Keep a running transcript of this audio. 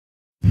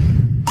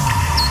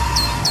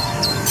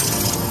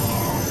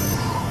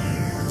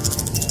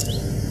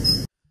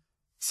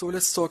So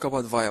let's talk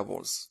about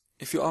variables.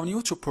 If you are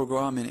new to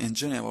programming in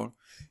general,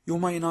 you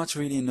might not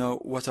really know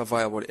what a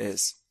variable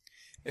is.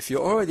 If you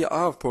already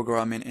are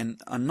programming in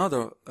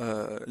another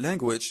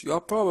language, you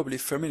are probably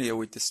familiar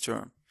with this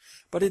term.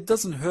 But it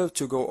doesn't hurt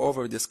to go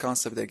over this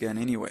concept again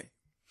anyway.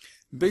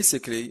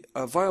 Basically,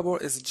 a variable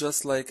is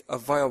just like a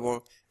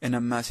variable in a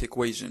math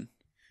equation.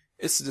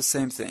 It's the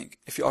same thing.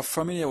 If you are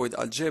familiar with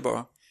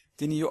algebra,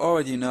 then you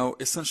already know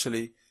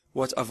essentially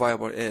what a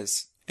variable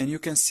is. And you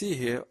can see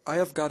here, I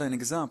have got an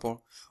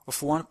example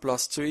of 1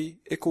 plus 3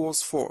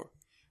 equals 4.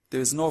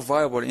 There is no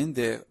variable in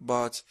there,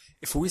 but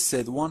if we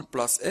said 1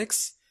 plus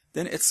x,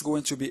 then it's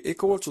going to be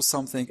equal to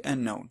something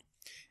unknown.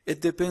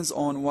 It depends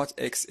on what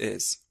x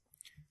is.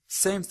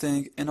 Same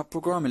thing in a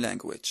programming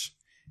language.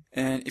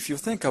 And if you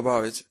think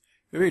about it,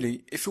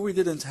 really, if we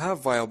didn't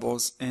have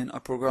variables in a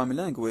programming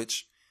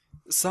language,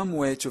 some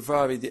way to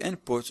vary the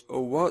input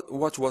or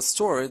what was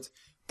stored,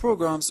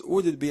 programs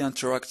wouldn't be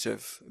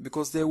interactive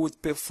because they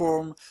would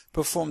perform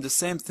the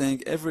same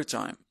thing every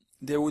time.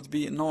 There would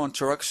be no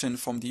interaction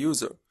from the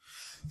user.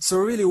 So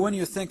really, when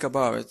you think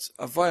about it,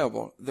 a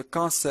variable, the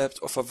concept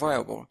of a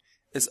variable,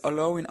 is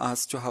allowing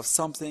us to have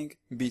something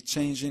be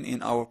changing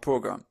in our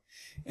program.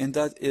 And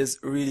that is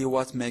really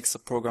what makes a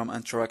program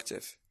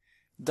interactive.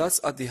 That's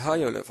at the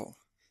higher level.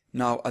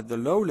 Now at the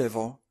low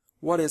level,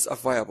 what is a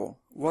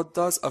variable? What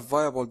does a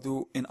variable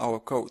do in our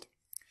code?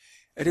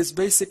 It is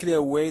basically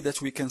a way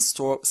that we can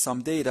store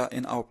some data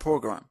in our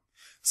program.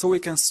 So we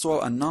can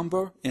store a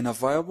number in a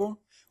variable,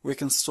 we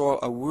can store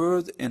a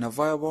word in a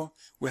variable,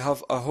 we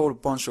have a whole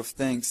bunch of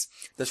things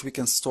that we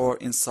can store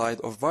inside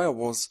of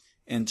variables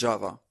in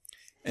Java.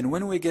 And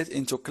when we get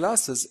into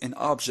classes and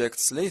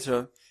objects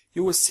later,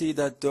 you will see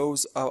that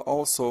those are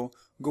also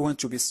going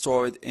to be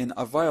stored in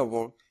a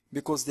variable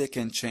because they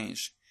can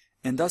change.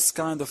 And that's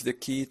kind of the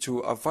key to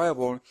a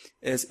variable,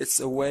 is it's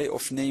a way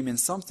of naming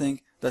something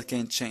that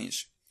can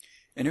change.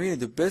 And really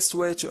the best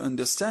way to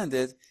understand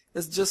it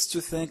is just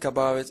to think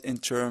about it in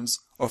terms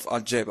of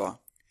algebra.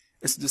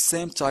 It's the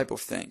same type of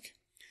thing.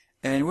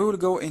 And we will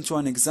go into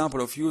an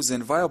example of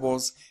using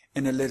variables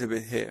in a little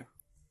bit here.